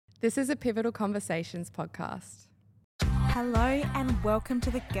This is a Pivotal Conversations podcast. Hello and welcome to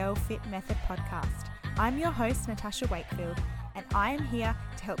the Girl Fit Method podcast. I'm your host, Natasha Wakefield, and I am here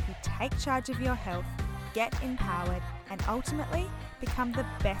to help you take charge of your health, get empowered, and ultimately become the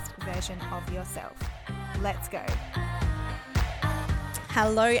best version of yourself. Let's go.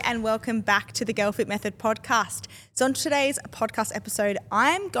 Hello and welcome back to the Girl Fit Method podcast. So on today's podcast episode,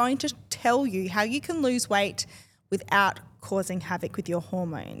 I'm going to tell you how you can lose weight without causing havoc with your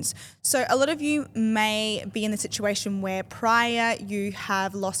hormones. So a lot of you may be in the situation where prior you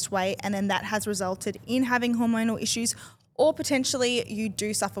have lost weight and then that has resulted in having hormonal issues, or potentially you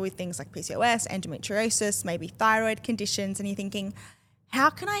do suffer with things like PCOS, endometriosis, maybe thyroid conditions, and you're thinking, how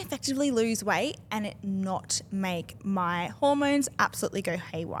can I effectively lose weight and it not make my hormones absolutely go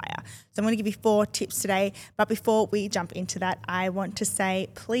haywire? So I'm going to give you 4 tips today. But before we jump into that, I want to say,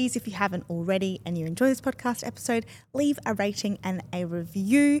 please, if you haven't already and you enjoy this podcast episode, leave a rating and a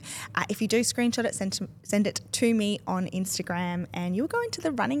review. If you do screenshot it, send it to me on Instagram, and you'll go into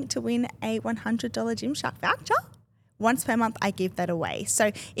the running to win a $100 Gymshark voucher. Once per month, I give that away.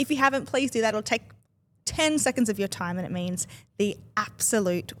 So if you haven't, please do that. It'll take 10 seconds of your time and it means the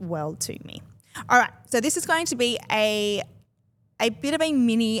absolute world to me. All right, so this is going to be a bit of a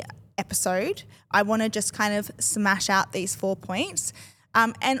mini episode. I want to just kind of smash out these 4 points.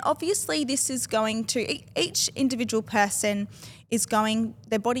 And obviously this is going to, each individual person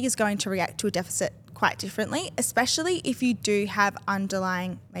their body is going to react to a deficit quite differently, especially if you do have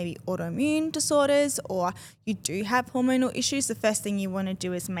underlying maybe autoimmune disorders or you do have hormonal issues. The first thing you want to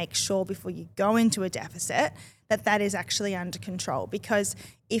do is make sure before you go into a deficit that is actually under control, because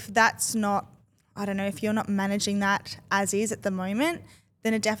if that's not, if you're not managing that as is at the moment,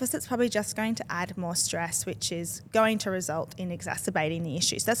 then a deficit's probably just going to add more stress, which is going to result in exacerbating the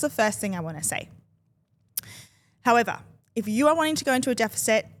issues. That's the first thing I want to say. However, if you are wanting to go into a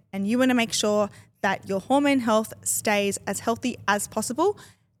deficit and you want to make sure that your hormone health stays as healthy as possible,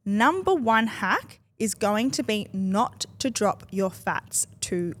 number 1 hack is going to be not to drop your fats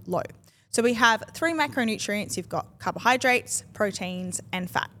too low. So we have 3 macronutrients. You've got carbohydrates, proteins, and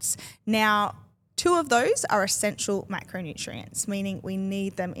fats. Now, 2 of those are essential macronutrients, meaning we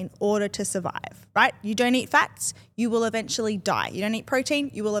need them in order to survive, right? You don't eat fats, you will eventually die. You don't eat protein,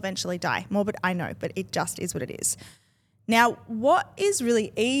 you will eventually die. Morbid, I know, but it just is what it is. Now, what is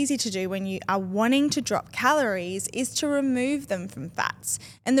really easy to do when you are wanting to drop calories is to remove them from fats.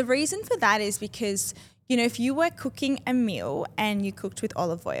 And the reason for that is because, if you were cooking a meal and you cooked with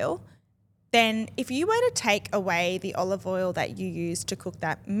olive oil, then if you were to take away the olive oil that you used to cook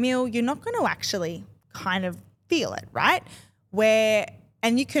that meal, you're not going to actually kind of feel it, right?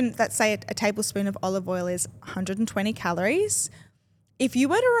 Let's say a tablespoon of olive oil is 120 calories. If you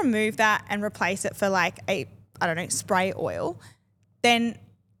were to remove that and replace it for spray oil, then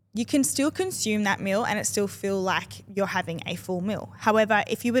you can still consume that meal and it still feel like you're having a full meal. However,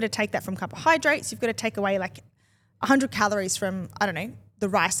 if you were to take that from carbohydrates, you've got to take away 100 calories from, the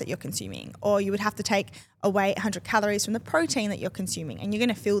rice that you're consuming, or you would have to take away 100 calories from the protein that you're consuming, and you're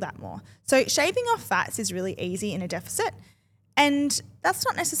going to feel that more. So shaving off fats is really easy in a deficit, and that's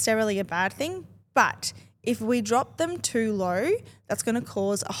not necessarily a bad thing, but if we drop them too low, that's going to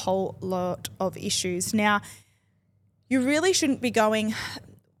cause a whole lot of issues. Now, you really shouldn't be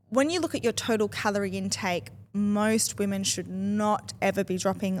when you look at your total calorie intake, most women should not ever be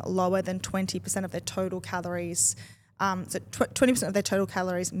dropping lower than 20% of their total calories. So 20% of their total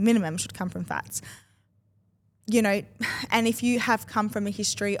calories minimum should come from fats. And if you have come from a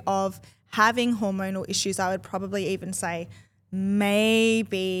history of having hormonal issues, I would probably even say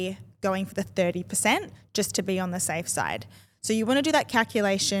maybe going for the 30% just to be on the safe side. So you want to do that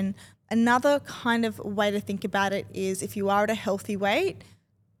calculation. Another kind of way to think about it is if you are at a healthy weight,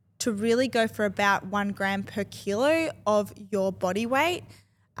 to really go for about 1 gram per kilo of your body weight.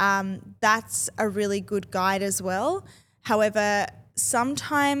 That's a really good guide as well. However,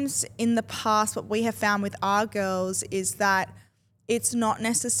 sometimes in the past, what we have found with our girls is that it's not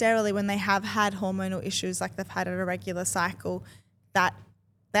necessarily when they have had hormonal issues like they've had an irregular cycle that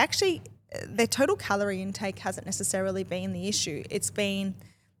their total calorie intake hasn't necessarily been the issue. It's been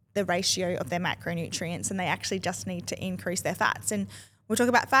the ratio of their macronutrients, and they actually just need to increase their fats. And we'll talk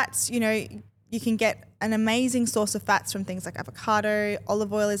about fats, you can get an amazing source of fats from things like avocado.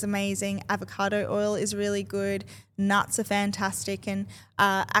 Olive oil is amazing. Avocado oil is really good. Nuts are fantastic. And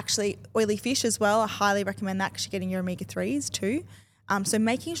actually oily fish as well. I highly recommend that because you're getting your omega-3s too. So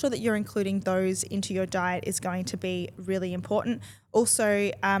making sure that you're including those into your diet is going to be really important.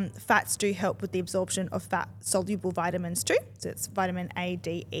 Also, fats do help with the absorption of fat-soluble vitamins too. So it's vitamin A,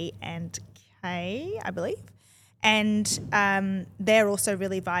 D, E, and K, I believe. And they're also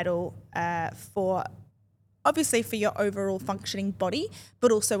really vital for your overall functioning body,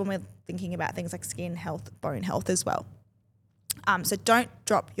 but also when we're thinking about things like skin health, bone health as well. So don't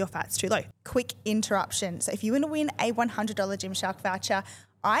drop your fats too low. Quick interruption. So if you want to win a $100 Gymshark voucher,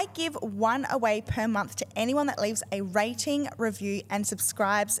 I give one away per month to anyone that leaves a rating, review, and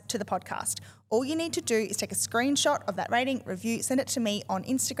subscribes to the podcast. All you need to do is take a screenshot of that rating, review, send it to me on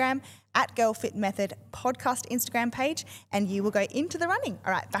Instagram at Girl Fit Method podcast Instagram page, and you will go into the running.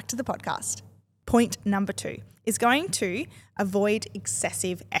 All right, back to the podcast. Point number 2 is going to avoid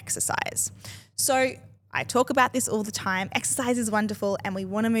excessive exercise. So I talk about this all the time. Exercise is wonderful and we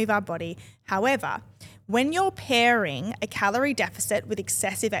want to move our body. However, when you're pairing a calorie deficit with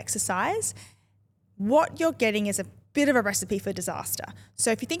excessive exercise, what you're getting is a bit of a recipe for disaster.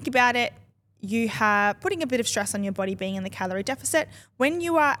 So if you think about it, you are putting a bit of stress on your body being in the calorie deficit. When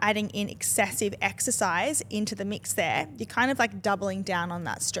you are adding in excessive exercise into the mix there, you're kind of like doubling down on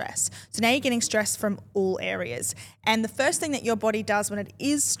that stress. So now you're getting stress from all areas. And the first thing that your body does when it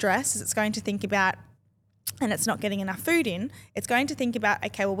is stressed is it's going to think about, and it's not getting enough food in, it's going to think about,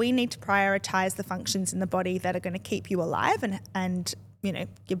 okay, well, we need to prioritize the functions in the body that are going to keep you alive and you know,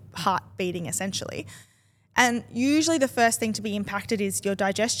 your heart beating essentially. And usually the first thing to be impacted is your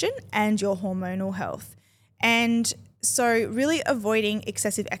digestion and your hormonal health. And so really avoiding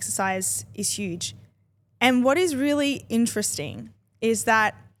excessive exercise is huge. And what is really interesting is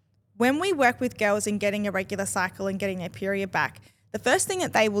that when we work with girls in getting a regular cycle and getting their period back, the first thing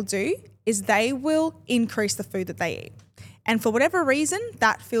that they will do is they will increase the food that they eat. And for whatever reason,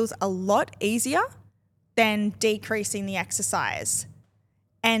 that feels a lot easier than decreasing the exercise.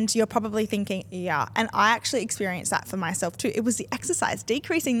 And you're probably thinking, yeah, and I actually experienced that for myself too. It was the exercise,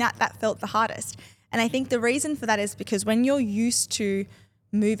 decreasing that felt the hardest. And I think the reason for that is because when you're used to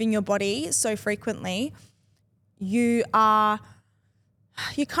moving your body so frequently, that's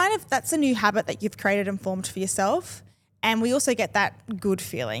a new habit that you've created and formed for yourself. And we also get that good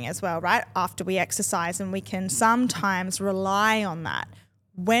feeling as well, right? After we exercise, and we can sometimes rely on that.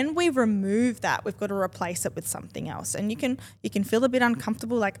 When we remove that, we've got to replace it with something else. And you can feel a bit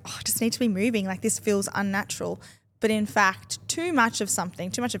uncomfortable, like, oh, I just need to be moving, like this feels unnatural. But in fact, too much of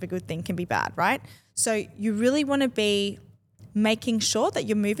a good thing can be bad, right? So you really want to be making sure that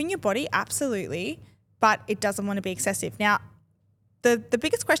you're moving your body, absolutely, but it doesn't want to be excessive. Now, the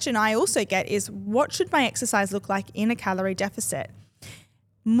biggest question I also get is, what should my exercise look like in a calorie deficit?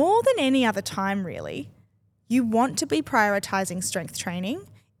 More than any other time, really, you want to be prioritizing strength training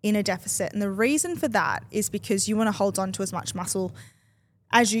in a deficit. And the reason for that is because you want to hold on to as much muscle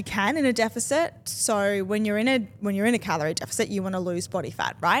as you can in a deficit. So when you're in a calorie deficit, you want to lose body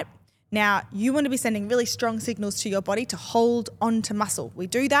fat, right? Now, you want to be sending really strong signals to your body to hold on to muscle. We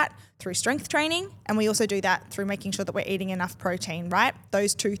do that through strength training, and we also do that through making sure that we're eating enough protein, right?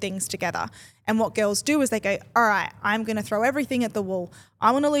 Those two things together. And what girls do is they go, all right, I'm going to throw everything at the wall.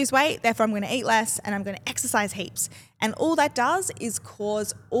 I want to lose weight, therefore I'm going to eat less and I'm going to exercise heaps. And all that does is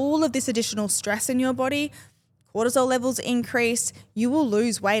cause all of this additional stress in your body. Cortisol levels increase. You will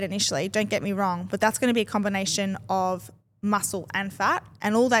lose weight initially, don't get me wrong, but that's going to be a combination of muscle and fat.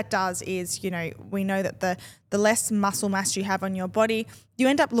 And all that does is, we know that the less muscle mass you have on your body, you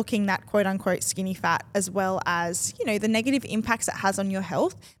end up looking that quote unquote skinny fat, as well as, the negative impacts it has on your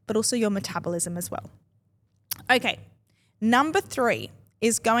health, but also your metabolism as well. Okay. Number 3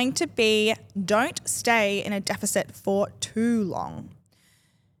 is going to be, don't stay in a deficit for too long.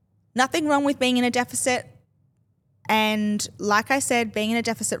 Nothing wrong with being in a deficit. And like I said, being in a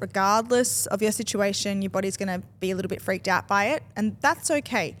deficit, regardless of your situation, your body's going to be a little bit freaked out by it, and that's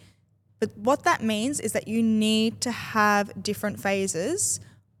okay. But what that means is that you need to have different phases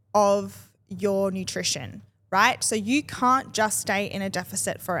of your nutrition, right? So you can't just stay in a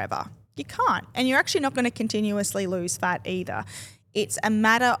deficit forever. You can't. And you're actually not going to continuously lose fat either. It's a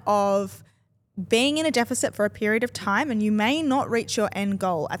matter of being in a deficit for a period of time, and you may not reach your end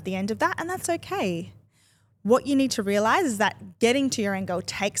goal at the end of that, and that's okay. What you need to realize is that getting to your end goal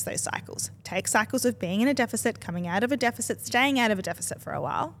takes those cycles. Takes cycles of being in a deficit, coming out of a deficit, staying out of a deficit for a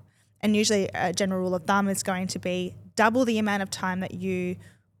while. And usually a general rule of thumb is going to be double the amount of time that you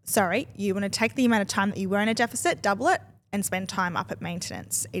want to take the amount of time that you were in a deficit, double it, and spend time up at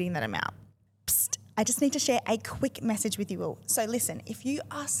maintenance, eating that amount. Psst, I just need to share a quick message with you all. So listen, if you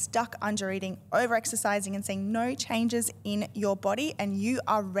are stuck under eating, over exercising, and seeing no changes in your body, and you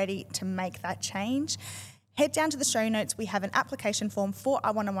are ready to make that change, head down to the show notes. We have an application form for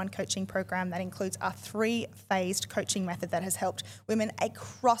our one-on-one coaching program that includes our 3-phased coaching method that has helped women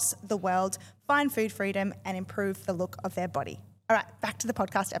across the world find food freedom and improve the look of their body. All right, back to the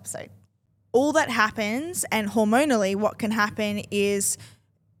podcast episode. all that happens, and hormonally what can happen is,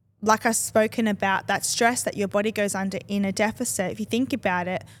 like I've spoken about, that stress that your body goes under in a deficit. If you think about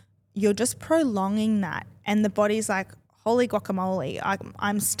it, you're just prolonging that, and the body's like, holy guacamole,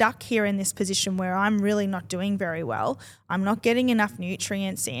 I'm stuck here in this position where I'm really not doing very well. I'm not getting enough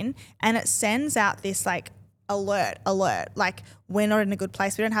nutrients in, and it sends out this like alert, like we're not in a good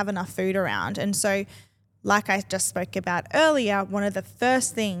place. We don't have enough food around. And so, like I just spoke about earlier, one of the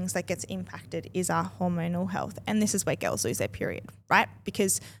first things that gets impacted is our hormonal health. And this is where girls lose their period, right?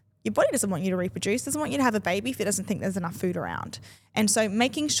 Because your body doesn't want you to reproduce, doesn't want you to have a baby if it doesn't think there's enough food around. And so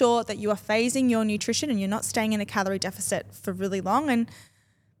making sure that you are phasing your nutrition and you're not staying in a calorie deficit for really long. And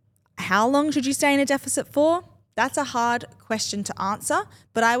how long should you stay in a deficit for? That's a hard question to answer,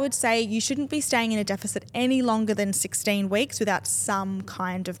 but I would say you shouldn't be staying in a deficit any longer than 16 weeks without some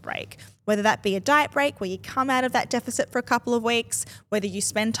kind of break, whether that be a diet break where you come out of that deficit for a couple of weeks, whether you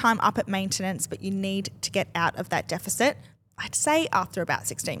spend time up at maintenance, but you need to get out of that deficit, I'd say after about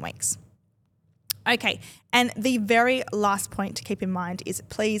 16 weeks. Okay, and the very last point to keep in mind is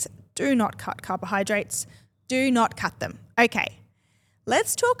please do not cut carbohydrates. Do not cut them. Okay,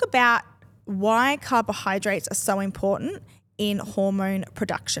 let's talk about why carbohydrates are so important in hormone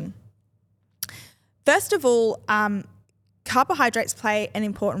production. First of all, carbohydrates play an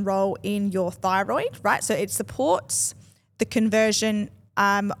important role in your thyroid, right? So it supports the conversion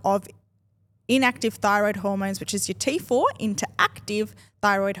of inactive thyroid hormones, which is your T4, into active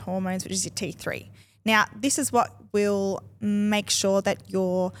thyroid hormones, which is your T3. Now, this is what will make sure that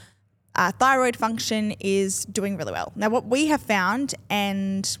your thyroid function is doing really well. Now, what we have found,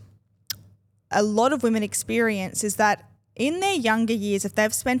 and a lot of women experience, is that in their younger years, if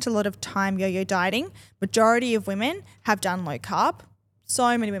they've spent a lot of time yo-yo dieting, majority of women have done low carb.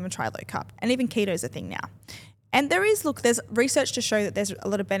 So many women try low carb, and even keto is a thing now. And there's research to show that there's a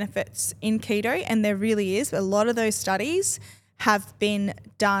lot of benefits in keto, and there really is. A lot of those studies have been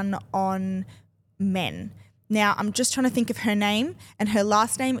done on men. Now, I'm just trying to think of her name, and her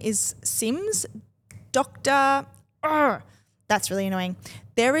last name is Sims. That's really annoying.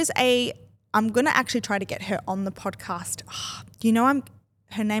 I'm going to actually try to get her on the podcast.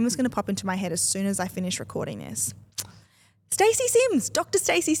 Her name is going to pop into my head as soon as I finish recording this. Stacey Sims, Dr.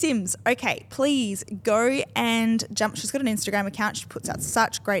 Stacey Sims. Okay, please go and jump. She's got an Instagram account. She puts out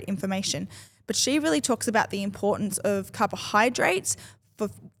such great information. But she really talks about the importance of carbohydrates for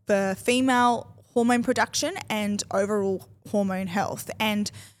female hormone production and overall hormone health. And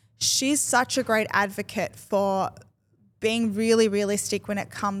she's such a great advocate for being really realistic when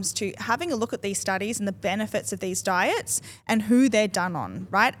it comes to having a look at these studies and the benefits of these diets and who they're done on,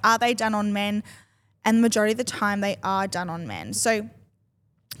 right? Are they done on men? And the majority of the time they are done on men. So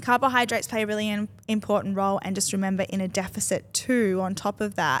carbohydrates play a really important role. And just remember, in a deficit too, on top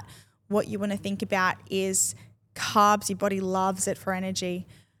of that, what you want to think about is carbs. Your body loves it for energy.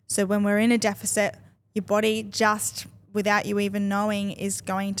 So when we're in a deficit, your body just, without you even knowing, is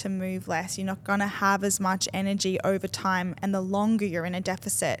going to move less. You're not going to have as much energy over time and the longer you're in a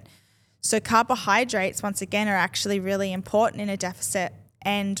deficit. So carbohydrates, once again, are actually really important in a deficit.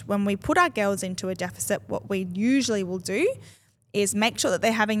 And when we put our girls into a deficit, what we usually will do is make sure that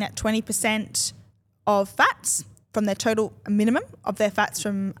they're having that 20% of fats from their total minimum of their fats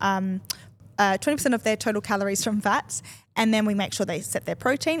from 20% of their total calories from fats. And then we make sure they set their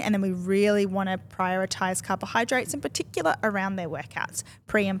protein, and then we really want to prioritize carbohydrates, in particular around their workouts,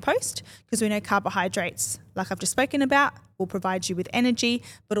 pre and post, because we know carbohydrates, like I've just spoken about, will provide you with energy,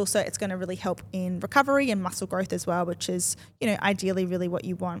 but also it's going to really help in recovery and muscle growth as well, which is, ideally really what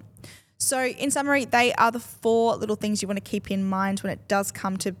you want. So in summary, they are the 4 little things you want to keep in mind when it does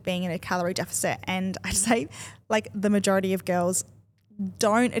come to being in a calorie deficit. And I'd say, like, the majority of girls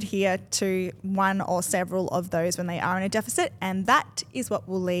don't adhere to one or several of those when they are in a deficit, and that is what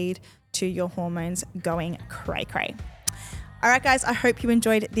will lead to your hormones going cray-cray. All right, guys, I hope you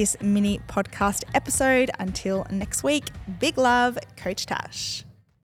enjoyed this mini podcast episode. Until next week, big love, Coach Tash.